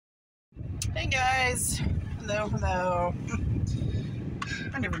Hey guys, hello.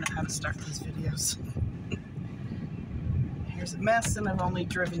 I never know how to start these videos. Here's a mess and I've only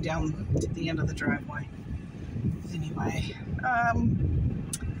driven down to the end of the driveway. Anyway,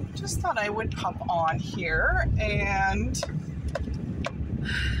 just thought I would pop on here and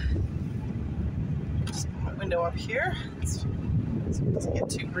just put my window up here so it doesn't get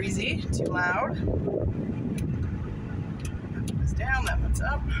too breezy, too loud. That one's down, that one's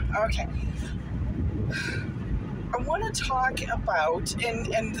up. Okay. I want to talk about,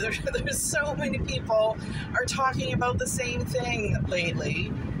 and there's so many people are talking about the same thing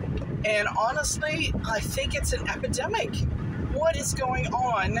lately, and honestly, I think it's an epidemic. What is going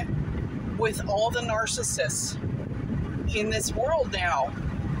on with all the narcissists in this world now?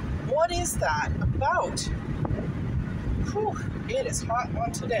 What is that about? Whew, it is hot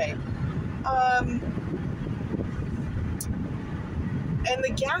one today. And the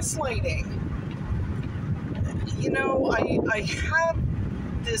gaslighting. You know, I have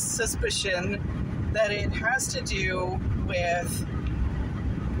this suspicion that it has to do with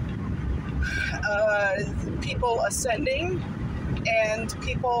people ascending and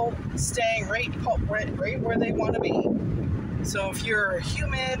people staying right where they want to be. So if you're a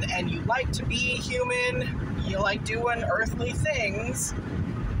human and you like to be human, you like doing earthly things,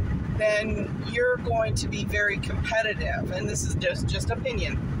 then you're going to be very competitive. And this is just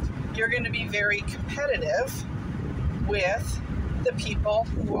opinion. You're going to be very competitive with the people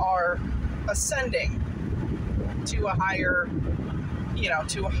who are ascending to a higher,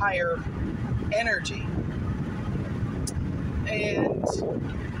 to a higher energy. And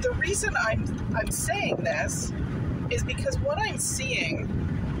the reason I'm saying this is because what I'm seeing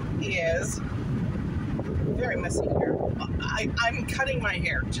is very messy here. I'm cutting my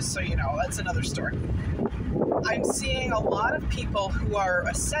hair, just so you know. That's another story. I'm seeing a lot of people who are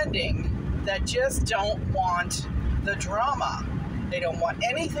ascending that just don't want the drama. They don't want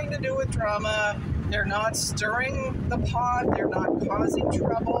anything to do with drama. They're not stirring the pot. They're not causing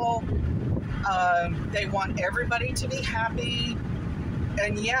trouble. They want everybody to be happy.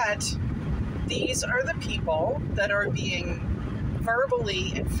 And yet, these are the people that are being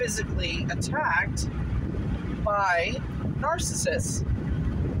verbally and physically attacked by narcissists.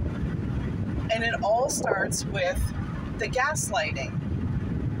 And it all starts with the gaslighting.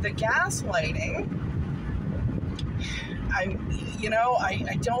 The gaslighting, I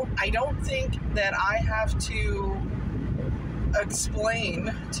don't think that I have to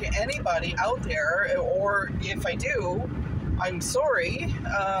explain to anybody out there, or if I do, I'm sorry.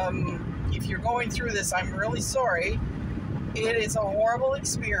 If you're going through this, I'm really sorry. It is a horrible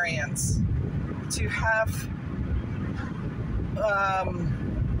experience to have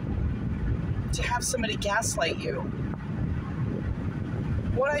somebody gaslight you.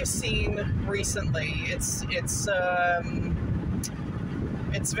 What I've seen recently, it's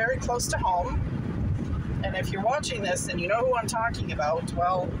very close to home, and if you're watching this and you know who I'm talking about,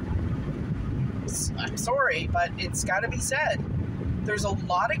 well, I'm sorry, but it's got to be said. There's a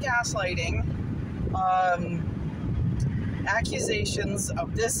lot of gaslighting, accusations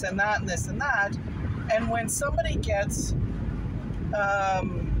of this and that and this and that, and when somebody gets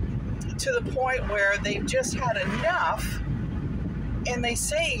to the point where they've just had enough, and they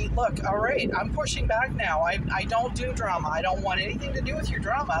say, look, all right, I'm pushing back now. I don't do drama. I don't want anything to do with your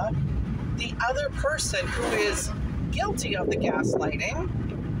drama. The other person who is guilty of the gaslighting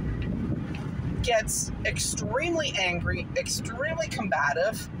gets extremely angry, extremely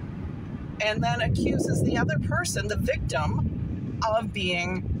combative, and then accuses the other person, the victim, of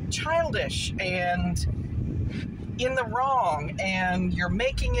being childish and in the wrong, and you're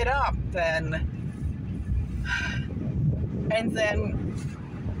making it up, and then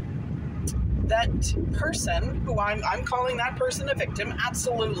that person, who I'm calling that person a victim,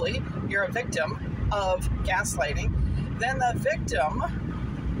 absolutely, you're a victim of gaslighting, then the victim,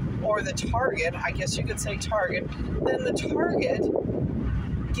 or the target, I guess you could say target, then the target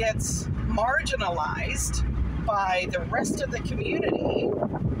gets marginalized by the rest of the community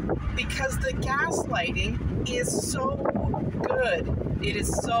because the gaslighting is so good. It is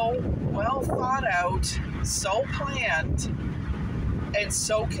so well thought out, so planned, and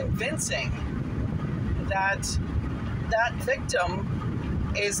so convincing that that victim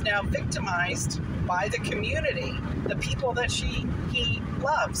is now victimized by the community, the people that he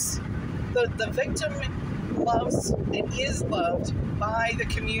loves. The victim loves and is loved by the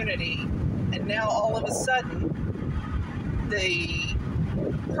community, and now all of a sudden the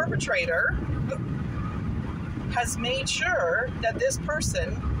perpetrator has made sure that this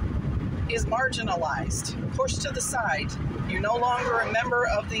person is marginalized, pushed to the side. You're no longer a member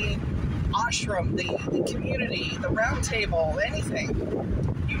of the ashram, the community, the round table, anything.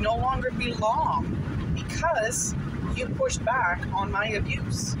 You no longer belong because you pushed back on my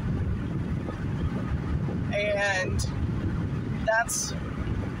abuse. And that's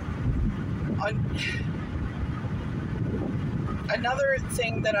another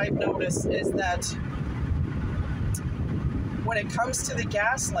thing that I've noticed is that when it comes to the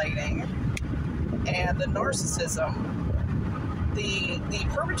gaslighting and the narcissism, the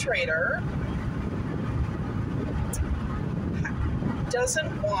perpetrator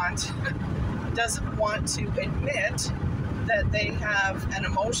doesn't want to admit that they have an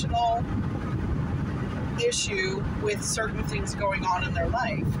emotional issue with certain things going on in their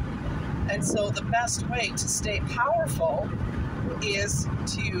life. And so the best way to stay powerful is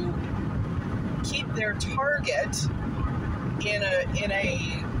to keep their target in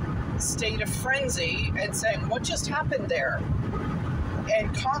a state of frenzy and saying, what just happened there?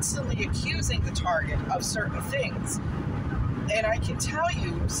 And constantly accusing the target of certain things. And I can tell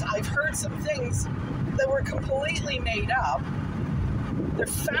you, I've heard some things that were completely made up. They're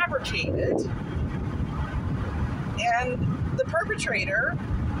fabricated. And the perpetrator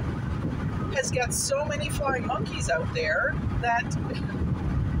has got so many flying monkeys out there that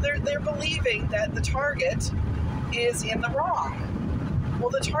they're believing that the target is in the wrong. Well,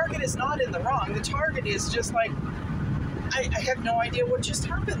 the target is not in the wrong. The target is just like, I have no idea what just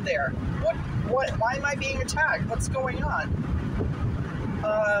happened there. Why am I being attacked? What's going on?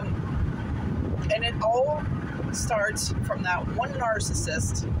 And it all starts from that one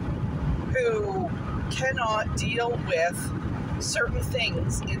narcissist who cannot deal with certain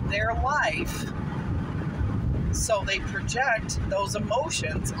things in their life, so they project those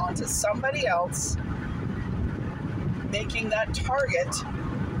emotions onto somebody else, making that target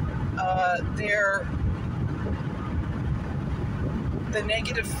the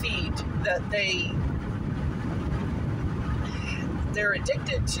negative feed that they're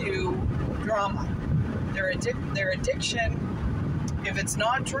addicted to drama. Their addiction, if it's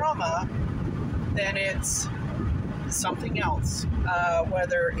not drama, then it's something else.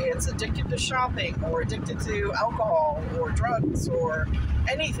 Whether it's addicted to shopping or addicted to alcohol or drugs or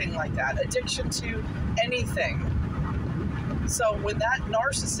anything like that. Addiction to anything. So when that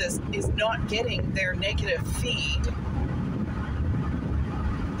narcissist is not getting their negative feed,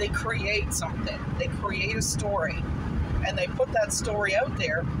 they create something. They create a story. And they put that story out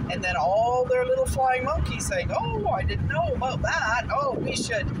there, and then all their little flying monkeys saying, oh, I didn't know about that. Oh, we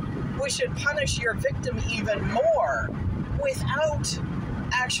should punish your victim even more, without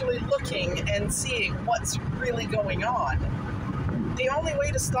actually looking and seeing what's really going on. The only way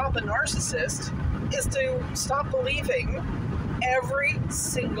to stop a narcissist is to stop believing every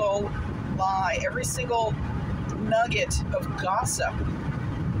single lie, every single nugget of gossip.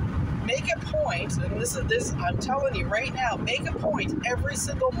 Make a point, and this I'm telling you right now, make a point every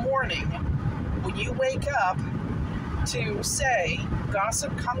single morning when you wake up to say,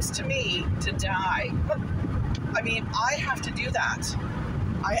 gossip comes to me to die. I mean, I have to do that.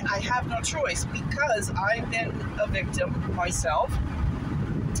 I have no choice, because I've been a victim myself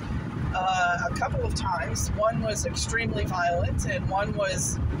a couple of times. One was extremely violent, and one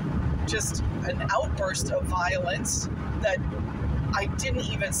was just an outburst of violence that I didn't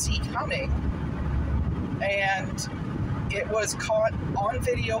even see coming. And it was caught on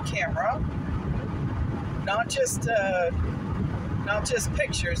video camera, not just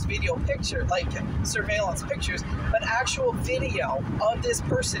pictures, video picture, like surveillance pictures, but actual video of this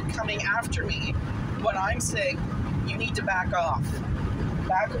person coming after me when I'm saying, you need to back off.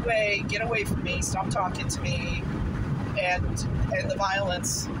 Back away, get away from me, stop talking to me. And the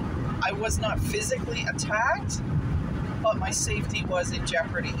violence, I was not physically attacked, but my safety was in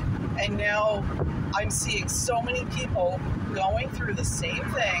jeopardy. And now I'm seeing so many people going through the same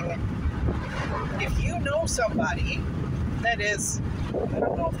thing. If you know somebody that is, I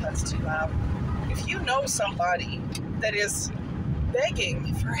don't know if that's too loud. If you know somebody that is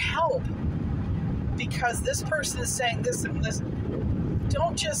begging for help because this person is saying this and this,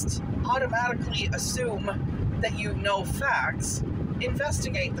 don't just automatically assume that you know facts.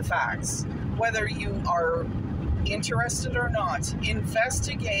 Investigate the facts. Whether you are interested or not,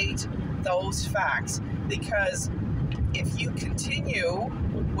 investigate those facts, because if you continue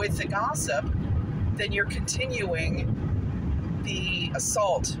with the gossip, then you're continuing the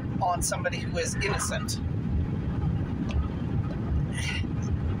assault on somebody who is innocent.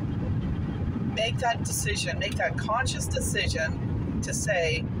 Make that decision, make that conscious decision to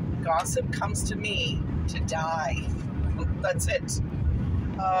say, gossip comes to me to die. That's it.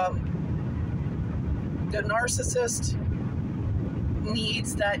 The narcissist,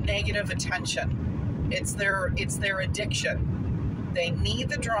 needs that negative attention. It's their addiction. They need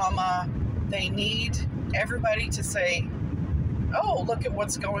the drama. They need everybody to say, oh, look at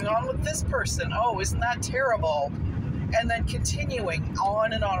what's going on with this person. Oh, isn't that terrible? And then continuing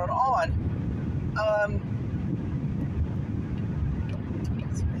on and on and on.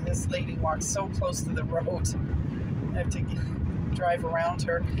 This lady walks so close to the road. I have to drive around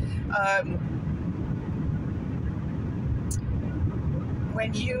her.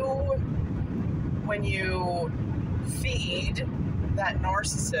 When you feed that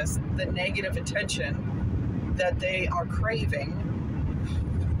narcissist the negative attention that they are craving,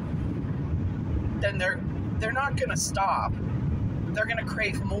 then they're not going to stop. They're going to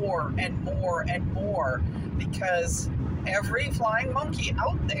crave more and more and more, because every flying monkey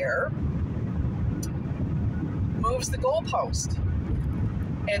out there moves the goalpost.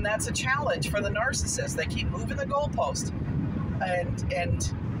 And that's a challenge for the narcissist. They keep moving the goalpost.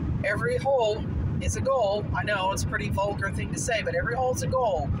 And every hole is a goal. I know it's a pretty vulgar thing to say, but every hole is a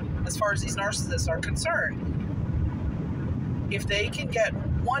goal as far as these narcissists are concerned. If they can get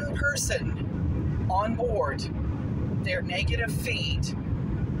one person on board their negative feed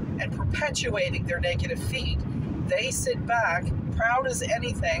and perpetuating their negative feed, they sit back, proud as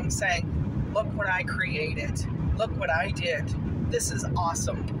anything, saying, look what I created. Look what I did. This is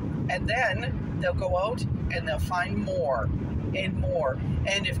awesome. And then they'll go out and they'll find more and more.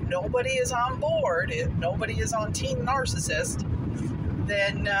 And if nobody is on board, if nobody is on Team Narcissist,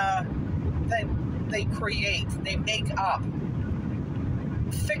 then they create, they make up,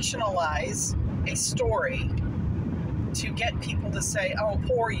 fictionalize a story to get people to say, oh,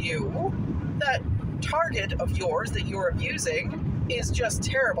 poor you, that target of yours that you're abusing is just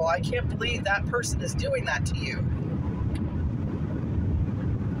terrible. I can't believe that person is doing that to you.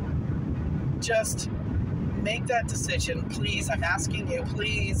 Just make that decision, please. I'm asking you,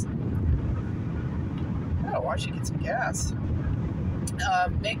 please. Oh, I should get some gas.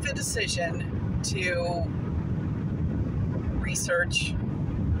 Make the decision to research.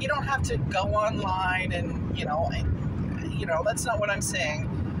 You don't have to go online and, that's not what I'm saying.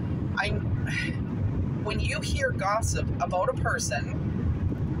 When you hear gossip about a person,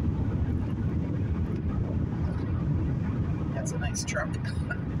 that's a nice truck.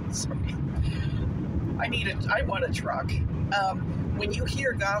 Sorry. I want a truck. When you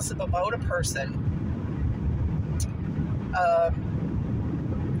hear gossip about a person,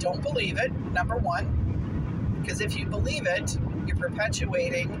 don't believe it, number one, because if you believe it, you're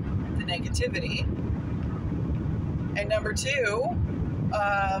perpetuating the negativity. And number two,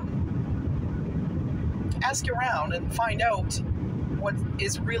 ask around and find out what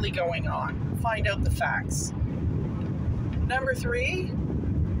is really going on. Find out the facts. Number three,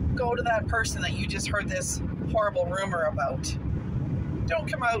 go to that person that you just heard this horrible rumor about.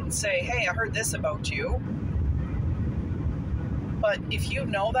 Don't come out and say, hey, I heard this about you. But if you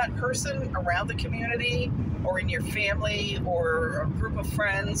know that person around the community or in your family or a group of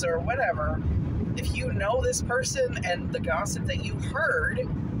friends or whatever, if you know this person and the gossip that you heard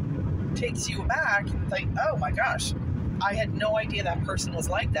takes you back, like, oh my gosh, I had no idea that person was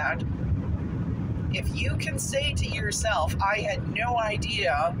like that. If you can say to yourself, I had no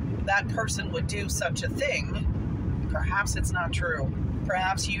idea that person would do such a thing, perhaps it's not true.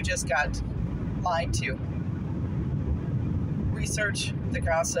 Perhaps you just got lied to. Research the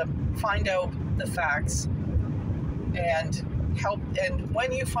gossip, find out the facts, and help. And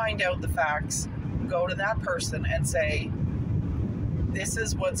when you find out the facts, go to that person and say, this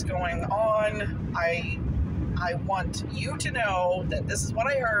is what's going on. I want you to know that this is what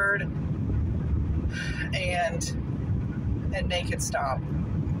I heard, and make it stop.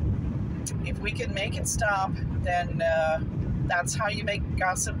 If we can make it stop, then that's how you make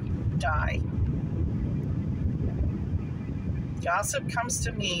gossip die. Gossip comes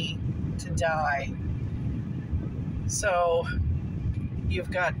to me to die. So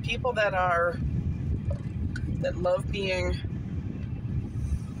you've got people that love being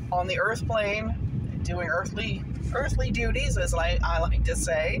on the earth plane, doing earthly duties, as I like to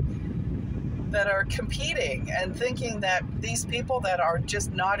say, that are competing and thinking that these people that are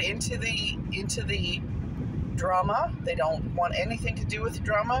just not into the drama, they don't want anything to do with the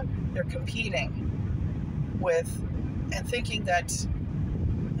drama, they're competing with and thinking that,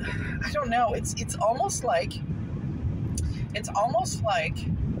 I don't know, it's almost like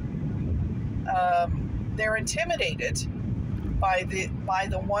they're intimidated by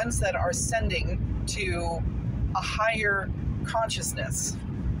the ones that are sending to a higher consciousness.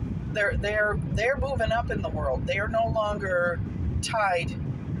 They're moving up in the world. They are no longer tied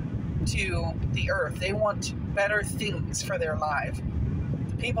to the earth. They want better things for their life.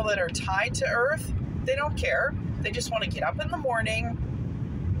 People that are tied to earth, they don't care. They just want to get up in the morning,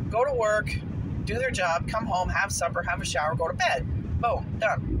 go to work, do their job, come home, have supper, have a shower, go to bed. Boom,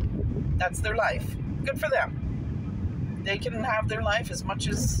 done. That's their life. Good for them. They can have their life as much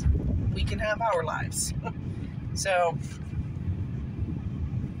as we can have our lives. So,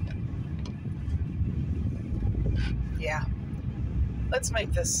 yeah, let's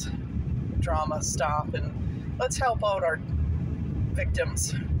make this drama stop and let's help out our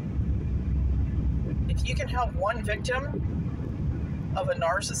victims. If you can help one victim of a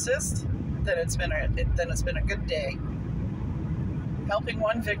narcissist, then it's been a good day. Helping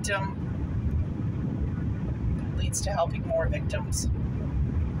one victim leads to helping more victims,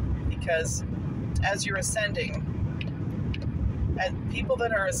 because as you're ascending, and people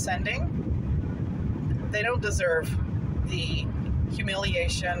that are ascending, they don't deserve the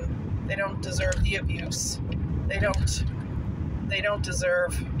humiliation, they don't deserve the abuse, they don't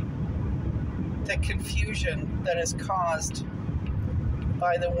deserve the confusion that is caused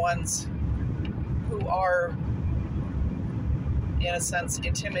by the ones who are, in a sense,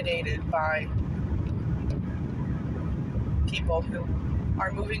 intimidated by people who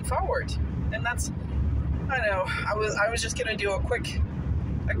are moving forward. And that's, I know, I was just gonna do a quick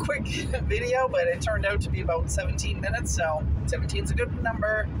video, but it turned out to be about 17 minutes, so 17 is a good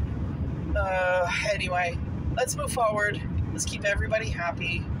number. Anyway, let's move forward. Let's keep everybody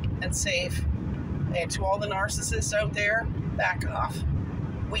happy and safe. And to all the narcissists out there, back off.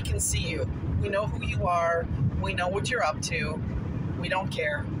 We can see you. We know who you are. We know what you're up to. We don't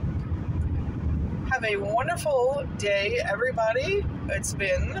care. Have a wonderful day, everybody. It's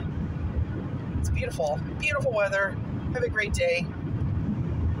beautiful. Beautiful weather. Have a great day.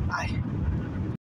 Bye.